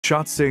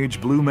Shot Sage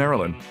Blue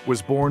Marilyn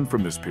was born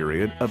from this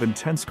period of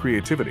intense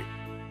creativity,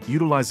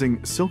 utilizing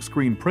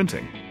silkscreen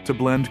printing to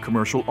blend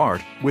commercial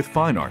art with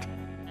fine art,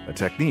 a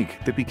technique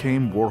that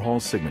became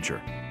Warhol's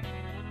signature.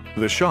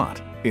 The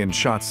shot in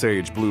Shot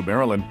Sage Blue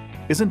Marilyn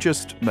isn't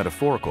just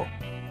metaphorical,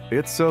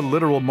 it's a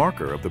literal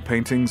marker of the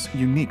painting's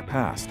unique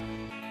past.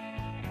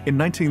 In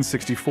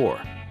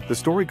 1964, the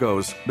story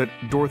goes that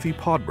Dorothy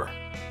Podber,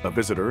 a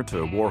visitor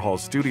to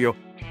Warhol's studio,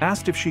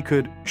 asked if she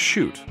could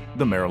shoot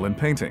the Marilyn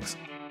paintings.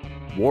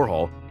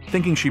 Warhol,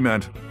 thinking she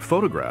meant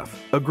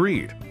photograph,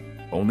 agreed,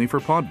 only for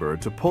Podber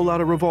to pull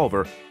out a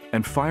revolver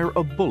and fire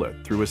a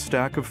bullet through a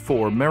stack of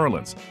 4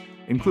 Marilyns,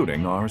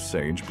 including our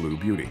Sage Blue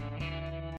Beauty.